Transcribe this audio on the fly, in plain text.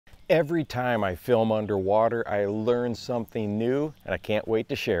Every time I film underwater, I learn something new, and I can't wait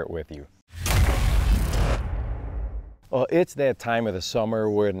to share it with you. Well, it's that time of the summer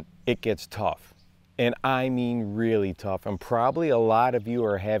when it gets tough, and I mean really tough, and probably a lot of you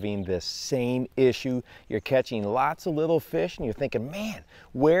are having this same issue. You're catching lots of little fish, and you're thinking, man,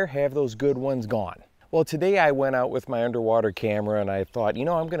 where have those good ones gone? Well, today I went out with my underwater camera and I thought, you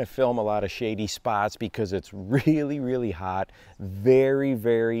know, I'm gonna film a lot of shady spots because it's really, really hot, very,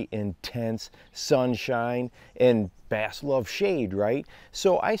 very intense sunshine, and bass love shade, right?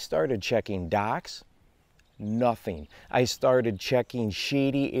 So I started checking docks, nothing. I started checking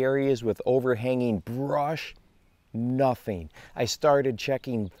shady areas with overhanging brush, nothing. I started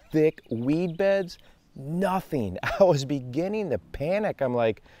checking thick weed beds, nothing. I was beginning to panic. I'm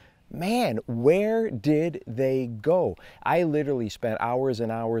like, man, where did they go? I literally spent hours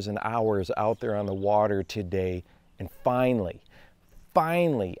and hours and hours out there on the water today, and finally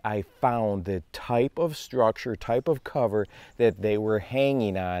I found the type of structure, type of cover that they were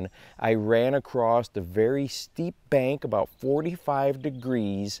hanging on. I ran across the very steep bank, about 45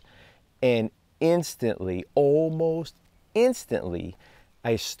 degrees, and instantly, almost instantly,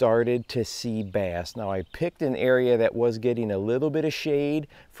 I started to see bass. Now I picked an area that was getting a little bit of shade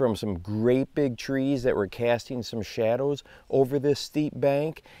from some great big trees that were casting some shadows over this steep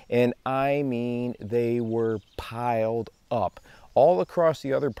bank, and I mean, they were piled up. All across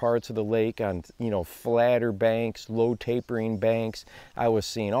the other parts of the lake on, flatter banks, low tapering banks, I was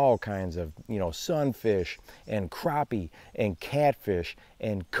seeing all kinds of, sunfish and crappie and catfish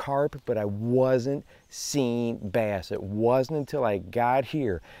and carp, but I wasn't seeing bass. It wasn't until I got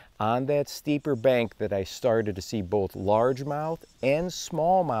here on that steeper bank that I started to see both largemouth and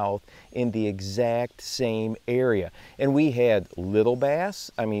smallmouth in the exact same area. And we had little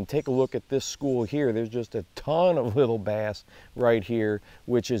bass. I mean, take a look at this school here. There's just a ton of little bass right here,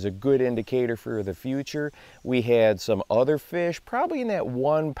 which is a good indicator for the future. We had some other fish, probably in that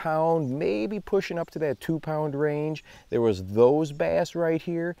 1 pound, maybe pushing up to that 2 pound range. There was those bass right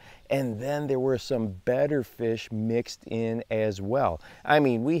here. And then there were some better fish mixed in as well. I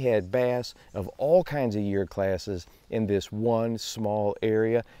mean, we had bass of all kinds of year classes in this one small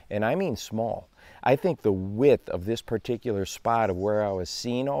area, and I mean small. I think the width of this particular spot of where I was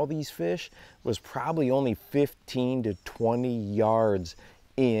seeing all these fish was probably only 15 to 20 yards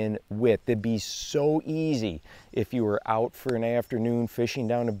in width. It'd be so easy if you were out for an afternoon fishing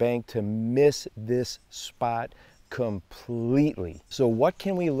down a bank to miss this spot completely. So what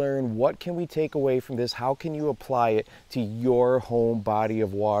can we learn? What can we take away from this? How can you apply it to your home body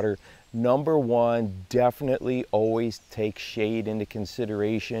of water? Number one, definitely always take shade into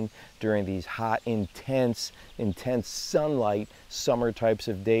consideration during these hot, intense sunlight, summer types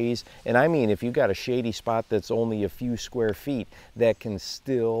of days. And I mean, if you've got a shady spot that's only a few square feet, that can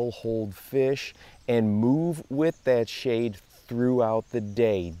still hold fish, and move with that shade throughout the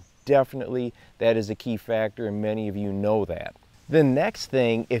day. Definitely, that is a key factor, and many of you know that. The next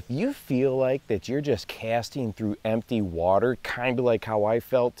thing, if you feel like that you're just casting through empty water, kind of like how I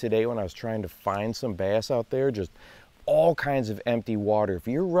felt today when I was trying to find some bass out there, just all kinds of empty water. If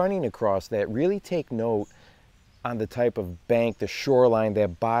you're running across that, really take note on the type of bank, the shoreline,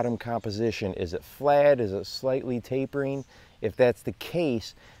 that bottom composition. Is it flat? Is it slightly tapering? If that's the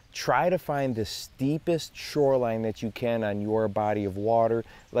case, try to find the steepest shoreline that you can on your body of water.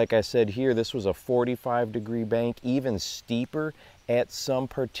 Like I said here, this was a 45-degree bank, even steeper at some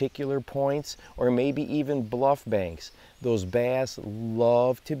particular points, or maybe even bluff banks. Those bass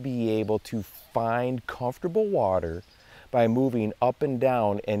love to be able to find comfortable water by moving up and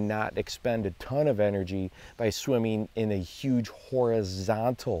down and not expend a ton of energy by swimming in a huge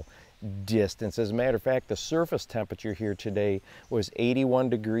horizontal distance. As a matter of fact, the surface temperature here today was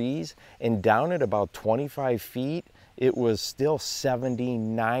 81 degrees, and down at about 25 feet, it was still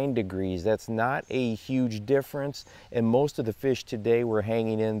 79 degrees. That's not a huge difference, and most of the fish today were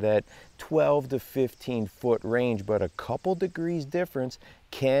hanging in that 12 to 15 foot range, but a couple degrees difference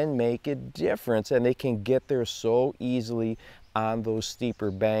can make a difference, and they can get there so easily on those steeper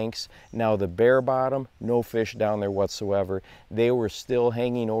banks. Now the bare bottom, no fish down there whatsoever. They were still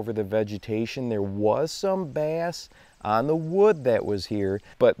hanging over the vegetation. There was some bass on the wood that was here,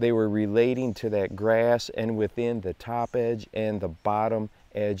 but they were relating to that grass and within the top edge and the bottom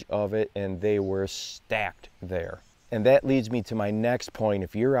edge of it, and they were stacked there. And that leads me to my next point.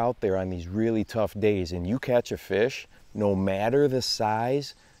 If you're out there on these really tough days and you catch a fish, no matter the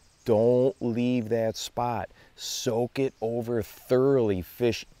size, don't leave that spot. Soak it over thoroughly.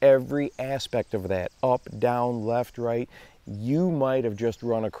 Fish every aspect of that, up, down, left, right. you might have just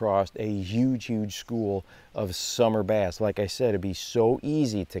run across a huge school of summer bass. Like I said, it'd be so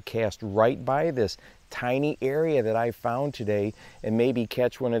easy to cast right by this tiny area that I found today and maybe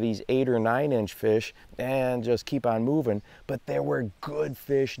catch one of these 8 or 9 inch fish and just keep on moving. But there were good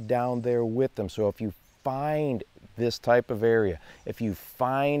fish down there with them. So if you find this type of area, if you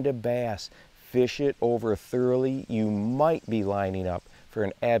find a bass, fish it over thoroughly, you might be lining up for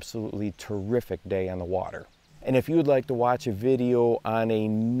an absolutely terrific day on the water. And if you would like to watch a video on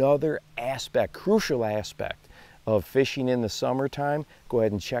another aspect, crucial aspect of fishing in the summertime, go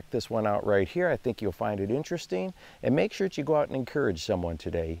ahead and check this one out right here. I think you'll find it interesting. And make sure that you go out and encourage someone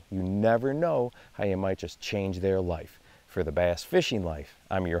today. You never know how you might just change their life. For the Bass Fishing Life,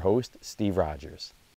 I'm your host, Steve Rogers.